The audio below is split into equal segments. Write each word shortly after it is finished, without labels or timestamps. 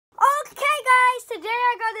guys, today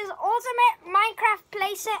I got this ultimate Minecraft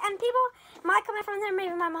playset, and people might come in from there,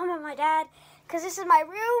 maybe my mom and my dad, because this is my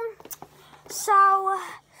room. So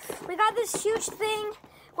we got this huge thing.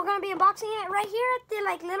 We're gonna be unboxing it right here at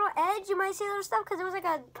the little edge. You might see little stuff because there was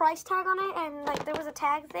a price tag on it, and there was a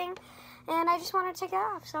tag thing, and I just wanted to take it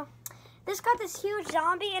off. So this got this huge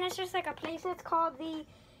zombie, and it's just like a playset. It's called the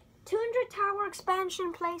Tundra Tower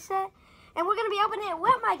Expansion playset, and we're gonna be opening it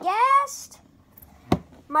with my guest,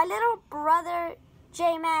 my little brother,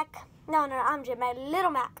 J-Mac. No, I'm J, my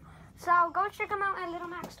little Mac. So go check him out at Little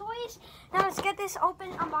Mac's Toys. Now let's get this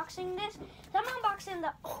open, unboxing this. So I'm unboxing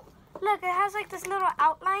the, oh, look, it has this little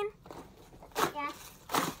outline. Yeah.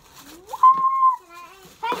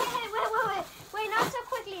 Hey, wait, not so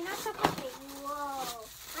quickly. Whoa.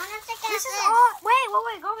 This is all,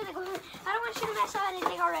 wait, go over there. I don't want you to mess up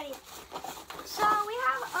anything already. So we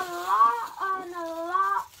have a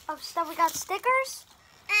lot of stuff. We got stickers.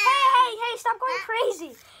 Hey, stop going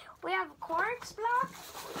crazy. We have quartz block.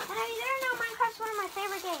 And I mean, you don't know, Minecraft's one of my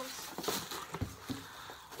favorite games.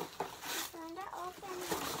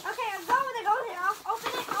 Okay, go with it. I'll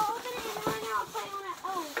open it, and then I'll play on it.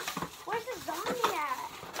 Oh, where's the zombie at?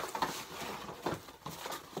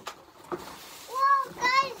 Whoa,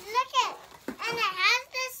 guys, look it. And it has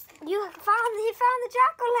this. He found the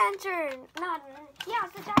jack-o'-lantern. No, yeah,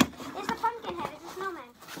 it's the pumpkin head. It's a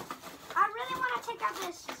snowman. I really want to take out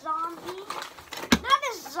this zombie. Not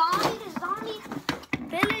this zombie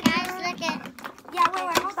villager. Guys, look it. Yeah, wait,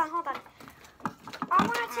 hold on. I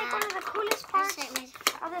want to take one of the coolest parts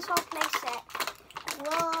of this whole playset.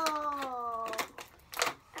 Whoa.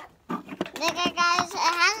 Look it, guys. It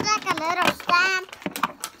has a little stamp.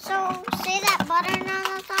 So, see that button on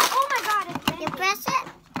the top? Oh my god, it's big. You press it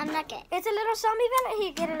and look it. It's a little zombie villager.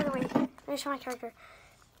 Here, get it out of the way. Let me show my character.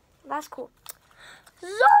 That's cool.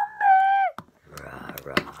 Zombie!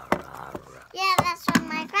 Yeah, that's from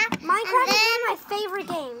Minecraft. Minecraft is one of my favorite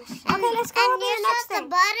games. Okay, let's go to the next thing. The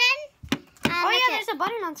button. Oh yeah, there's a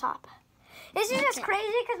button on top. This is just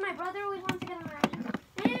crazy because my brother always wants to get on my.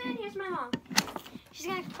 And here's my mom. She's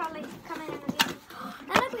gonna probably come in and see.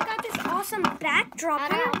 And look, we got this awesome backdrop.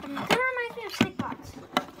 Kind of reminds me of Stickbox.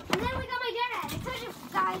 And then we got my dad. I told you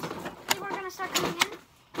guys they were gonna start coming in.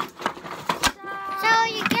 So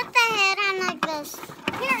you get the head on like this.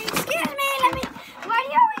 Here, excuse me. Why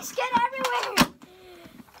do you always get everywhere?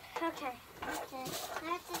 Okay. I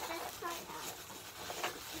have to just try it out.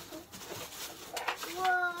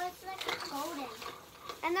 Whoa, it's like golden.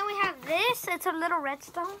 And then we have this. It's a little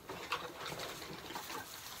redstone.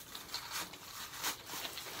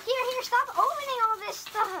 Here, stop opening all this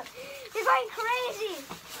stuff. You're going crazy.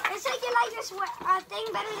 It's like you like this thing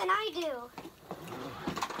better than I do.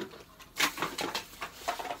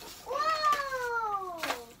 Whoa!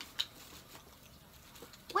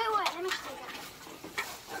 Wait, let me see that.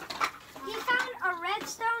 He found a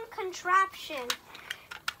redstone contraption.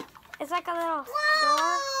 It's like a little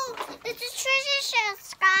door. It's a treasure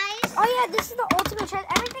chest, guys. Oh yeah, this is the ultimate chest.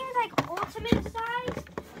 Everything is like ultimate size.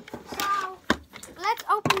 So let's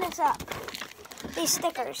open this up. These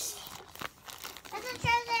stickers. It's a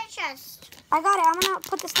treasure chest. I got it. I'm gonna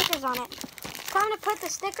put the stickers on it. Time to put the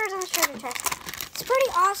stickers on the treasure chest. It's pretty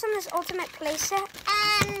awesome, this ultimate playset.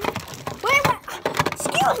 Wait.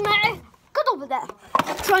 Excuse me. Get over there.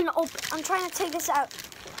 I'm trying to take this out.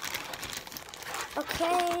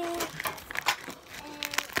 Okay.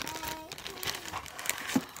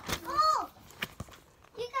 Oh!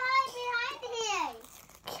 You can hide behind here.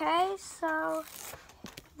 Okay, so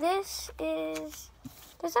does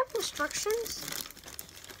that have instructions?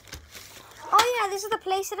 Oh yeah, this is the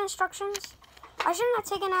playset instructions. I shouldn't have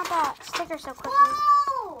taken out that sticker so quickly.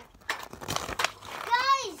 Whoa!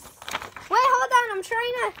 Guys! Wait, hold on.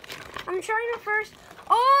 I'm trying to first.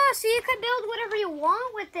 Oh, so you could build whatever you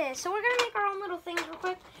want with this. So we're gonna make our own little things real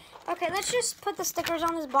quick. Okay, let's just put the stickers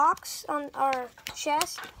on this box, on our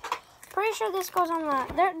chest. Pretty sure this goes on the.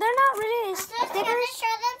 They're not really stickers. Can I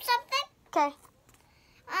show them something? Okay.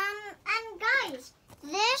 And guys,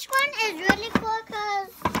 this one is really cool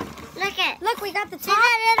because Look, we got the see top.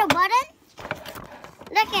 that little button?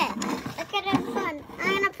 Look at it fun.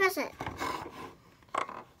 I'm gonna press it.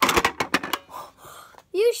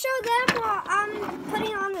 You show them while I'm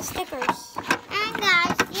putting on the stickers. And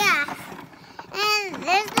guys, yeah. And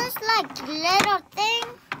there's this little thing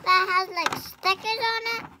that has stickers on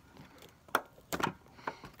it.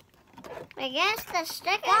 I guess the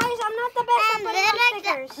stickers. Guys, I'm not the best at putting on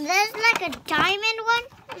stickers. There's a diamond one.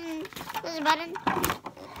 There's a button.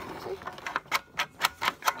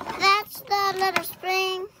 That's the little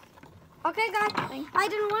spring. Okay, guys. I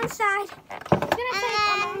did one side. It's gonna take a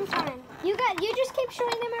long time. You just keep showing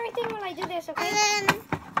them everything while I do this, okay? And then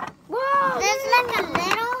whoa! there's like a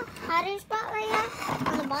little hiding spot right here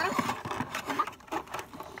on the bottom.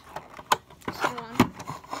 Hold on.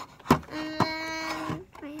 And then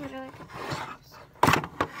right here.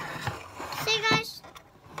 See, guys?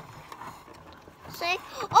 See?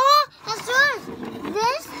 Oh, that's yours.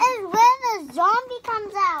 This is where the zombie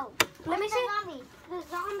comes out. Let me see. Zombie. The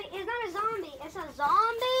zombie. It's not a zombie. It's a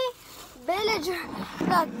zombie villager.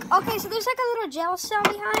 Look. Okay, so there's like a little jail cell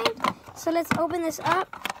behind. So let's open this up.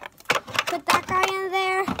 Put that guy in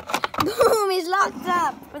there. Boom, he's locked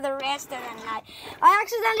up for the rest of the night. I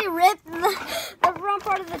accidentally ripped the front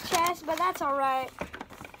part of the chest, but that's all right.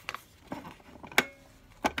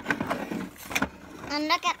 And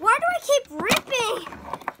look at. Why do I keep ripping?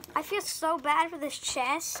 I feel so bad for this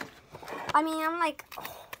chest. I mean, I'm like,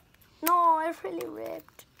 oh, no, I really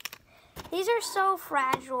ripped. These are so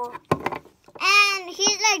fragile. And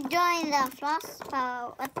he's like doing the floss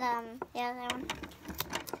with the other one.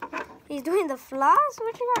 He's doing the floss?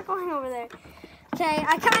 What you got going over there? Okay,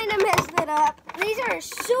 I kind of messed it up. These are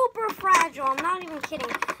super fragile. I'm not even kidding.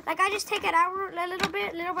 Like, I just take it out a little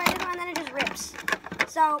bit, little by little, and then it just rips.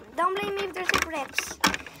 So, don't blame me if there's some rips.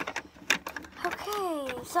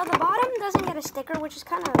 Okay, so the bottom doesn't get a sticker, which is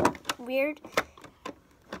kind of weird.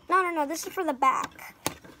 No, this is for the back.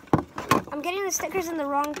 I'm getting the stickers in the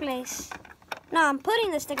wrong place. No, I'm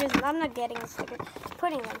putting the stickers. I'm not getting the stickers.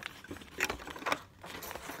 Putting them.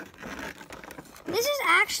 This is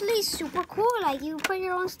actually super cool. Like, you put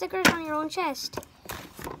your own stickers on your own chest.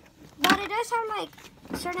 But it does have, like,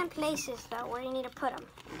 certain places, though, where you need to put them.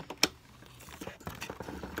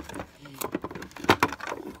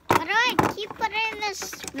 Why do I keep putting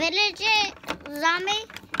this villager zombie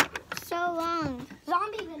so long?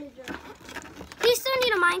 Zombie villager. He's still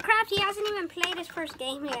new to Minecraft. He hasn't even played his first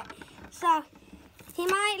game yet. So, he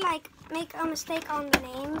might, like, make a mistake on the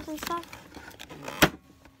names and stuff.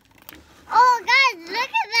 Oh, guys, look at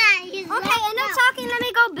that. He's okay, enough talking. Let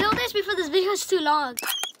me go build this before this video is too long.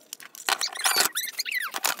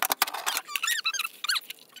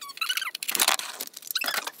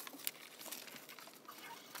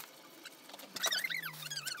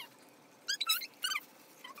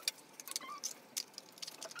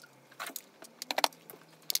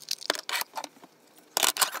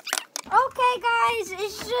 Okay, guys,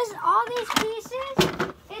 it's just all these pieces.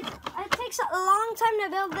 It takes a long time to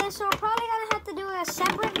build this, so we're probably gonna have to do a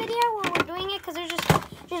separate video where we're doing it because there's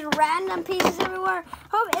just random pieces everywhere.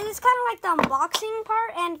 It's kind of like the unboxing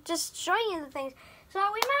part and just showing you the things. So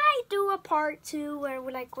we might do a part 2 where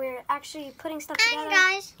we're actually putting stuff together. And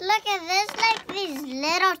guys, look at this, like these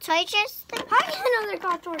little torches. How do you know they're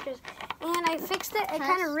called torches? And I fixed it. It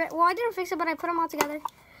kind of well, I didn't fix it, but I put them all together.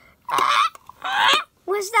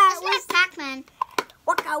 What's that? It's like Pac-Man.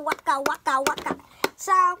 Waka waka waka waka.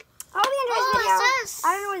 So, I hope you enjoyed this video.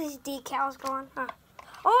 I don't know where these decals going. Huh.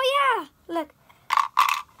 Oh yeah, look.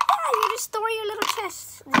 Yeah, you just store your little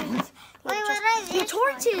chests. Your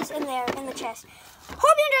torches in there in the chest.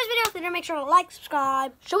 Hope you enjoyed this video. If you did, make sure to like,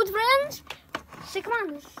 subscribe, show with friends. Say come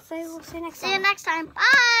on. We'll see you next time. See you next time.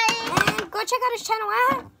 Bye. And go check out his channel.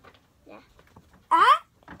 Yeah.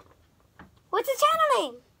 What's his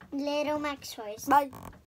channel name? Little Max Toys. Bye.